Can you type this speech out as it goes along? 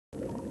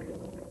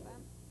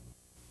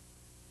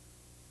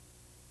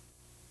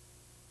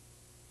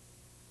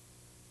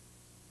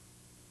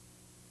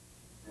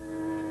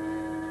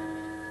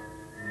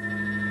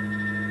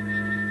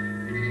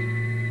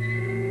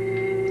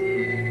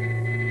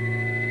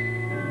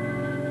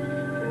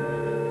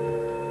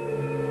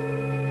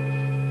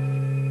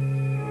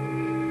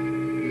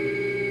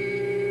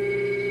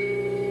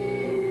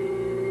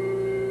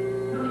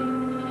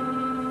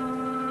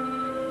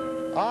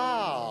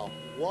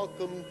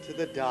welcome to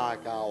the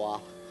Dark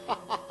Hour.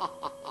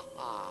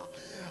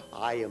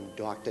 I am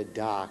Dr.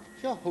 Dark,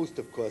 your host,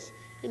 of course,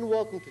 and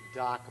welcome to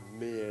Dark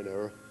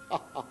Manor.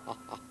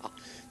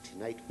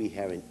 Tonight we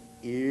have an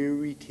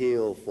eerie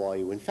tale for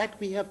you. In fact,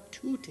 we have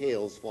two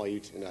tales for you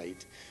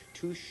tonight.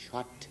 Two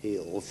short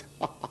tales.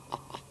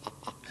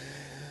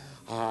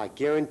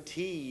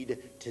 Guaranteed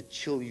to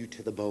chill you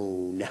to the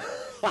bone.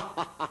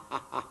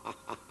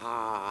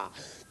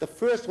 The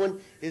first one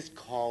is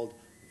called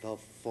The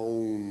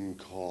Phone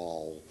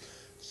Call.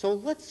 So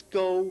let's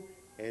go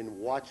and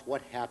watch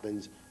what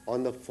happens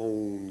on the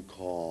phone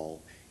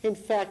call. In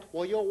fact,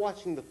 while you're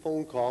watching the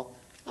phone call,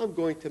 I'm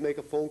going to make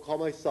a phone call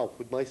myself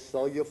with my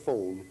cellular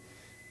phone.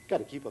 Got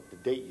to keep up to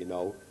date, you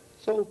know.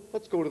 So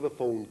let's go to the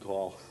phone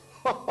call.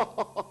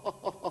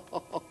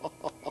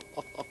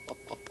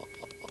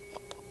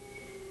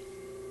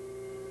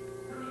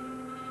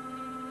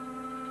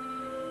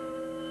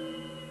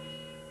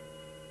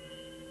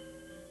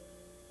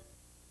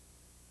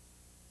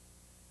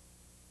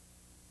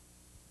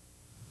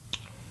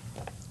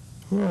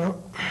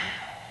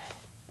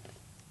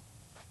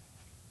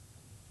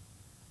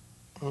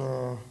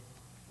 Well,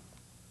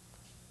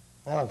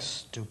 that looks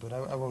stupid.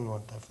 I wouldn't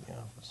want that for the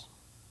office.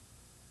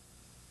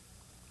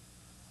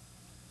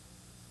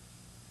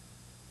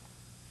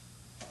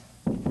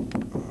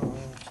 Oh,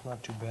 it's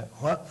not too bad.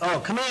 What?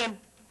 Oh, come in.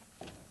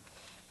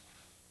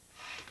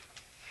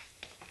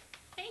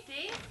 Hey,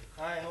 Dave.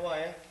 Hi, how are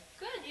you?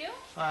 Good, you?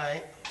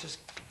 Hi, just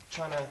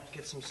trying to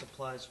get some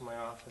supplies for my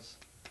office.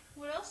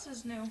 What else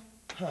is new?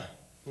 Huh.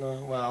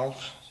 No, well,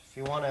 if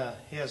you want to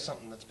hear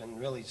something that's been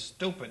really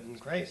stupid and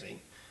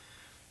crazy,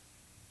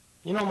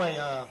 you know my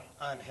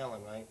Aunt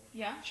Helen, right?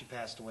 Yeah. She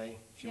passed away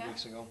a few Yeah.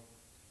 weeks ago.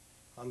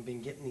 I've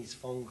been getting these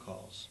phone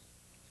calls.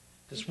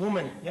 This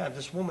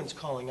woman's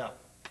calling up,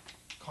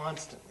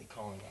 constantly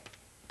calling up,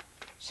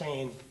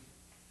 saying,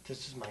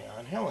 this is my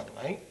Aunt Helen,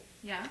 right?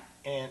 Yeah.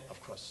 And,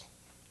 of course,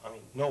 I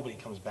mean, nobody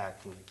comes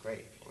back from the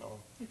grave, you know?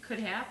 It could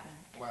happen.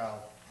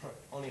 Well,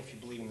 only if you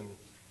believe in the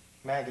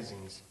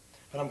magazines.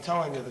 But I'm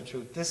telling you the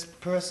truth. This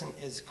person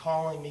is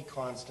calling me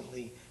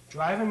constantly,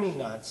 driving me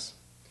nuts.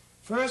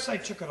 First, I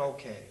took it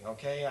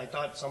okay? I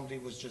thought somebody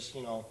was just,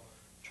 you know,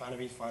 trying to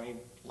be funny,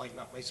 lighten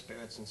up my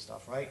spirits and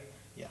stuff, right?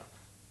 Yeah.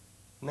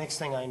 Next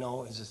thing I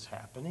know is it's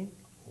happening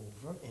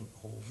over and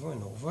over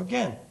and over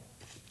again.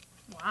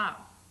 Wow.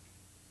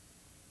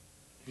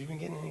 Have you been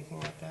getting anything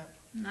like that?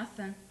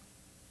 Nothing.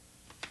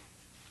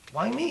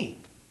 Why me?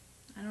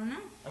 I don't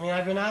know. I mean,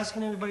 I've been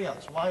asking everybody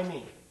else. Why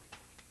me?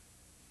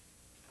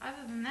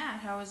 Other than that,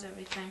 how is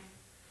everything?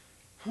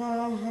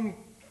 Well,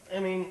 I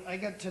mean, I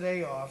got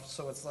today off,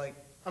 so it's like,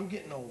 I'm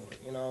getting over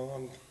it, you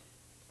know?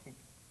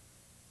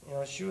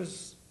 She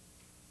was,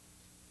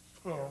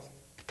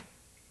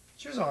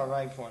 she was all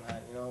right for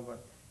that, you know,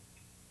 but,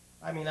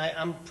 I mean,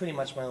 I'm pretty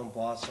much my own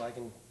boss, so I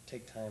can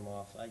take time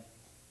off. I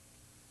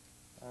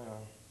don't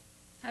know.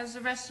 How's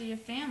the rest of your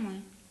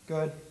family?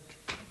 Good.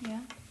 Yeah?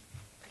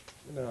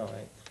 They've been all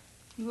right.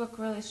 You look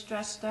really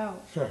stressed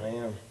out. I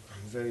am.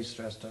 I'm very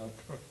stressed out.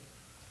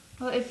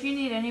 Well, if you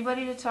need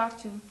anybody to talk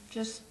to,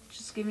 just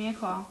give me a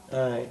call.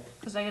 All right.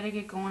 Because I got to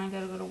get going. I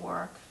got to go to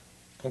work.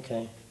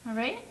 Okay. All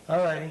right? All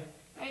righty.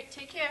 All right,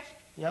 take care.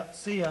 Yep,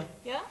 see ya.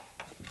 Yeah?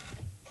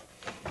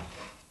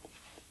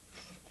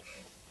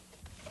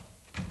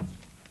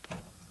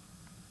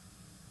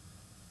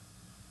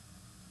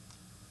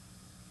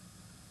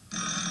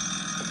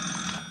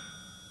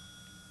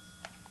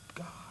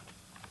 God.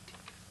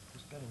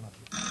 This better not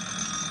be.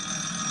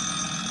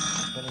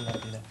 Better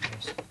not be that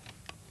person.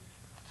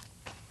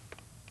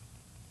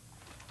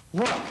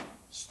 Look,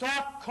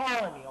 stop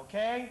calling me,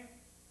 okay?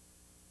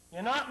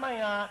 You're not my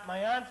aunt. My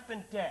aunt's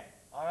been dead,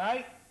 all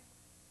right?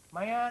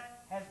 My aunt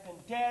has been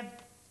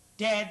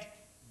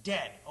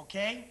dead,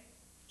 okay?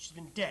 She's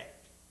been dead.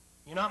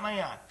 You're not my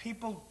aunt.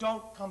 People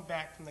don't come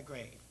back from the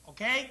grave,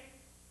 okay?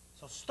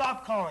 So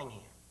stop calling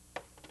here.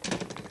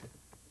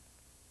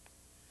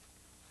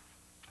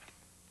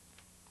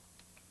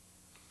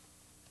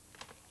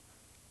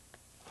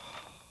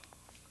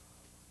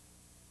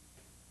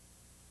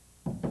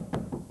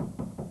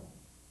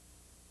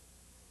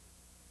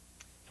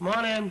 Come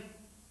on in.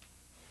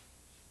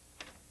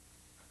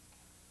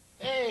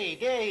 Hey,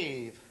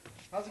 Dave.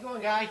 How's it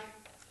going, guy?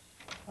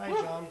 Hi,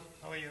 John.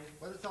 How are you?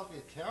 Weather's out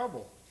there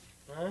terrible.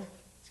 Huh?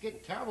 It's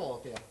getting terrible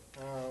out there.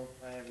 Oh,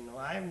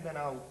 I haven't been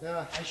out.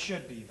 Yeah. I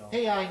should be, though.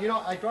 Hey,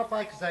 I dropped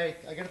by because I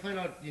got to find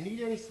out, you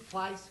need any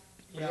supplies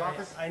for the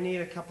office? I need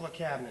a couple of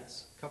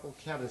cabinets. A couple of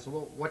cabinets. So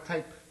what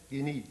type do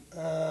you need?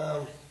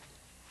 Um,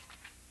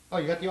 Oh,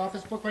 you got the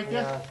office book right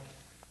there?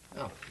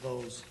 yeah, Oh,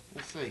 those.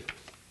 let's see.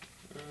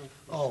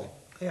 Oh,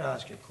 I gotta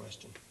ask you a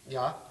question.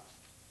 Yeah?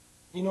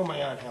 You know my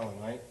Aunt Helen,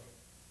 right?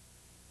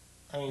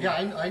 I mean, Yeah,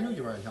 I knew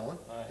you were in Helen.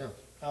 All right.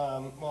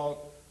 Yeah.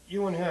 Well,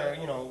 you and her,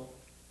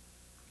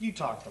 you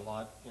talked a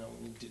lot, you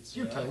did A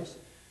few times.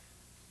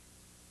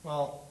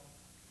 Well,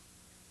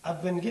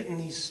 I've been getting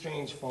these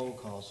strange phone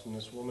calls from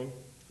this woman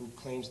who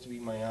claims to be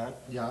my aunt,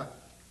 Yeah.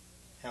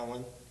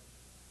 Helen.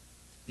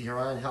 Your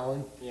Aunt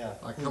Helen? Yeah.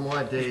 Come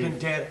on, Who's Dave. been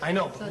dead. I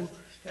know, but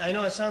I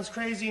know it sounds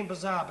crazy and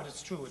bizarre, but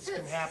it's true. It's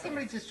been happening.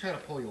 Somebody just trying to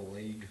pull your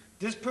leg.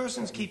 This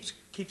person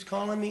keeps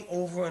calling me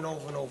over and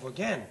over and over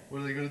again.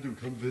 What are they gonna do?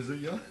 Come visit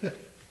you?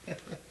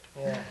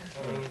 Yeah,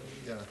 I mean,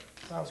 Yeah.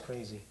 sounds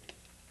crazy.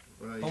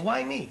 Right. But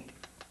why me?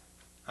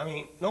 I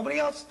mean, nobody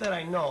else that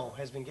I know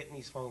has been getting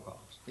these phone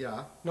calls.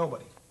 Yeah.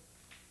 Nobody.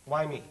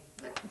 Why me?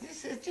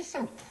 It's just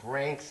some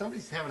prank.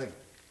 Somebody's trying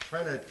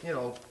to,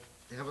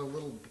 have a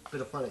little bit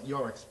of fun at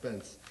your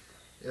expense.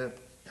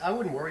 I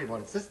wouldn't worry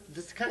about it. Is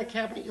this the kind of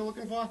cabinet you're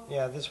looking for?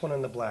 Yeah, this one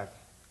in the black.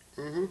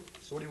 Mm-hmm.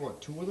 So what do you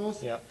want? 2 of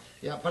those? Yeah.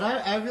 Yeah, but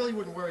I really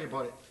wouldn't worry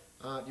about it.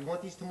 You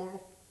want these tomorrow?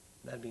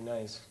 That'd be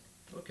nice.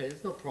 Okay,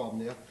 there's no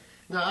problem there.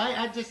 No,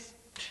 I just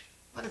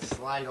let it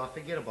slide off.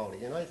 Forget about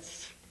it.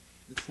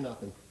 It's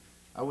nothing.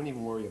 I wouldn't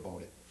even worry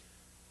about it.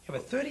 Yeah,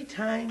 but 30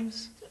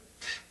 times?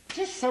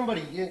 Just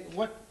somebody.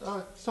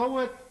 So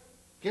what?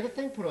 Get a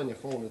thing put on your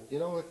phone.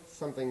 It's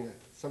something,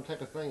 some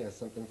type of thing or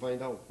something.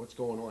 Find out what's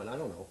going on. I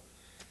don't know.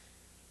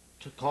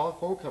 To call a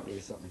phone company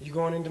or something. You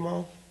going in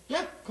tomorrow?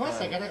 Yeah, of course.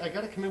 I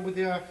gotta come in with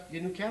your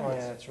new Oh,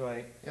 cabinets. yeah, that's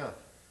right. Yeah.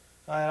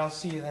 All right, I'll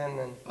see you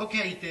then.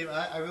 Okay, Dave.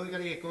 I really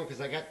gotta get going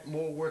because I got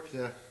more work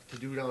to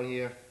do down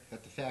here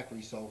at the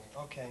factory. So.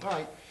 Okay. All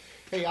right.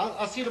 Hey,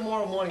 I'll see you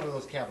tomorrow morning with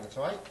those cabinets.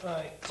 All right? All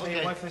right. Tell Okay.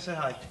 your wife I said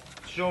hi.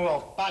 Sure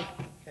will. Bye.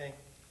 Okay.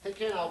 Take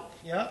care now.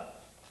 Yeah.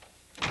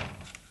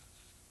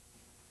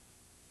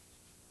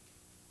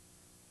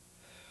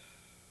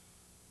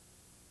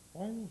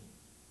 Why me?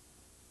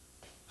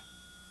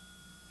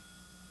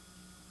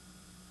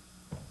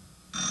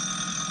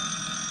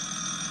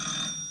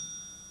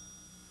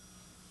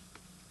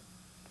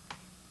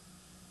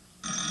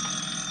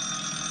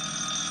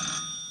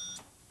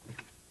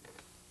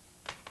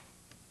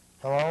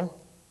 Hello?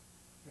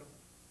 Yep.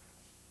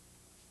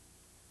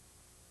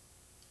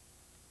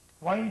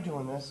 Why are you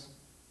doing this?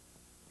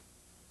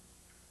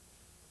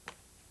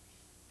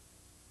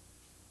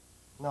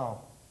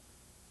 No.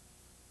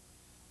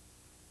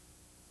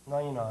 No,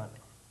 you're not.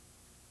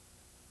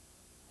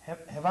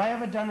 Have I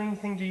ever done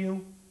anything to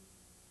you?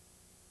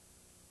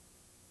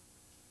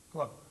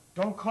 Look,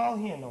 don't call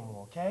here no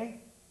more,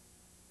 okay?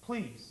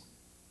 Please.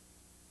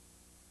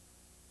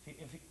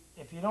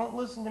 If you don't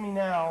listen to me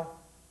now,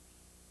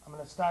 I'm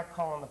going to start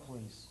calling the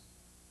police.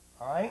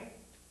 All right?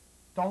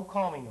 Don't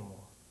call me no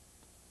more.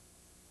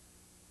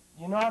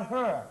 You're not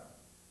her.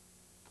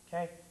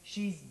 Okay?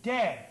 She's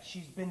dead.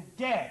 She's been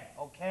dead,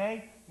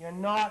 okay? You're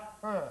not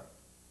her.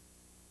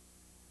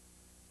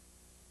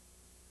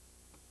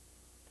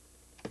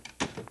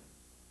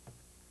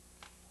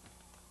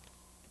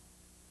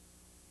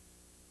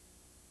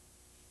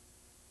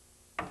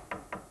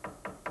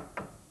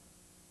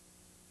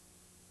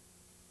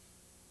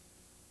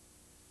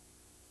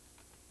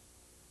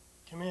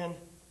 Come in.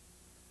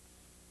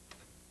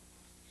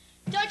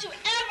 Don't you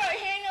ever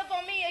hang up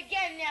on me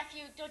again,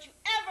 nephew. Don't you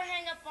ever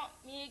hang up on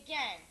me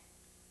again.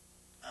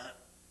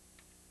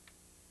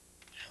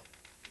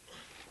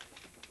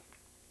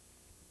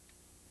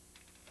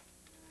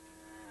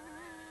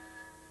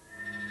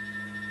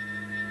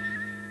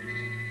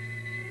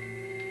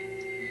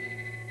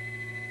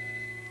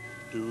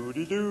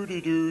 Doody doody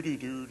doody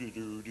doody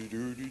doody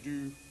doody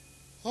doo.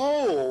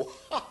 Oh,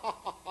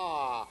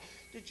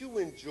 did you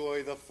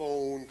enjoy the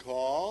phone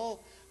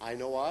call? I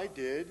know I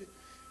did.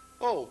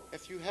 Oh,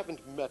 if you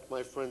haven't met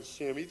my friend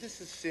Sammy, this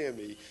is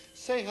Sammy.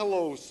 Say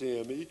hello,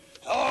 Sammy.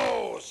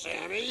 Hello,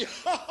 Sammy.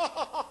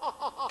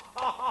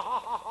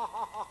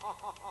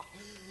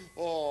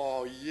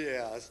 Oh,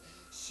 yes.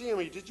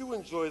 Sammy, did you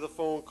enjoy the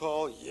phone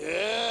call?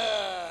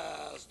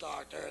 Yes,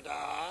 Dr.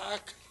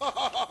 Doc.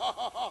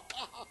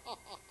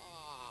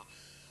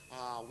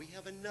 We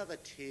have another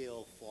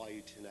tale for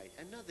you tonight,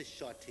 another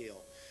short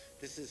tale.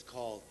 This is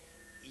called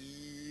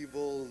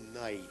Evil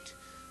Night.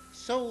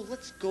 So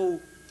let's go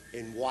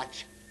and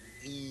watch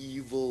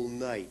Evil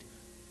Night.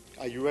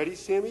 Are you ready,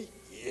 Sammy?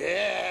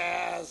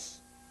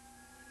 Yes.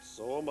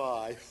 So am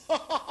I.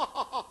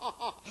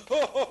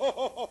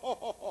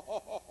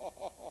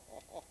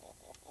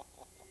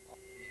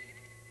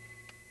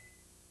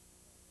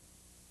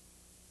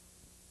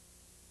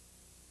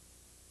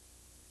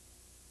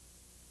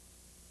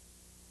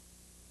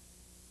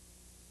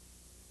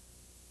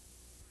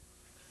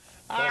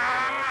 You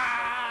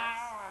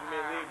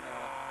may leave now.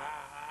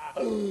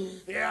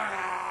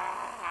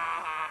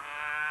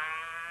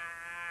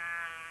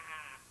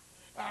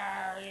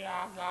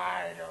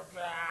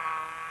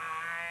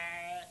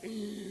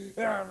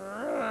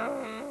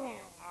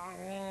 I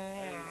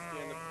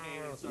understand the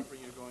pain and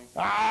suffering you're going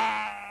through.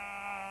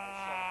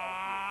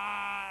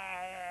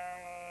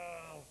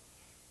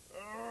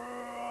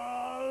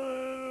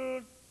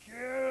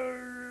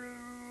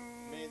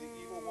 May the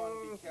evil one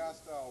be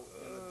cast out,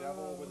 and the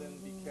devil within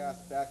be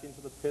cast back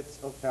into the pits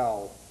of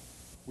hell.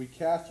 We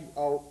cast you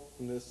out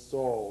from this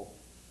soul.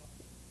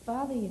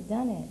 Father, you've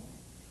done it.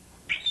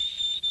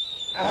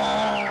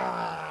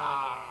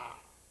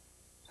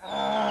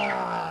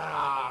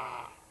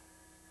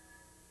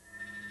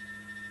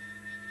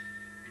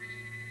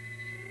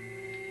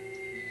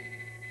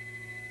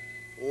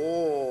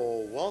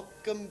 Oh,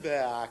 welcome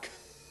back.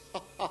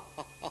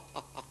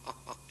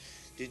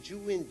 did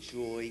you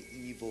enjoy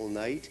Evil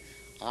Night?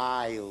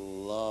 I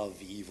love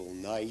Evil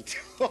Night.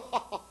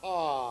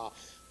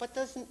 But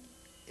doesn't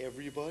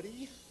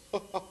everybody?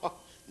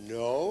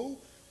 No?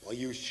 Well,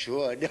 you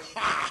should.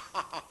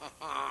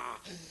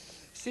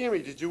 Sammy,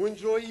 did you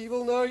enjoy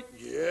Evil Night?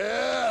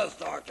 Yes,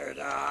 Dr.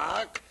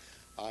 Doc.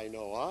 I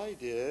know I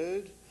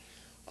did.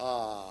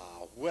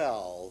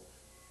 Well,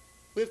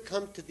 we've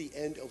come to the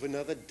end of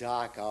another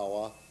Dark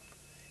Hour,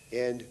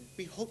 and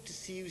we hope to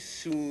see you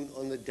soon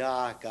on the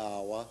Dark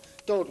Hour.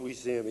 Don't we,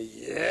 Sammy?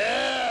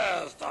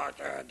 Yes,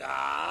 Dr.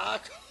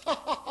 Doc.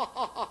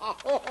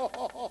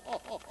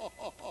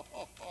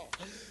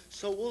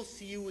 So we'll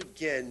see you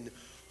again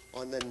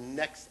on the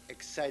next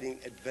exciting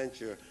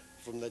adventure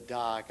from the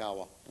Dark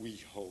Hour,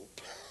 we hope.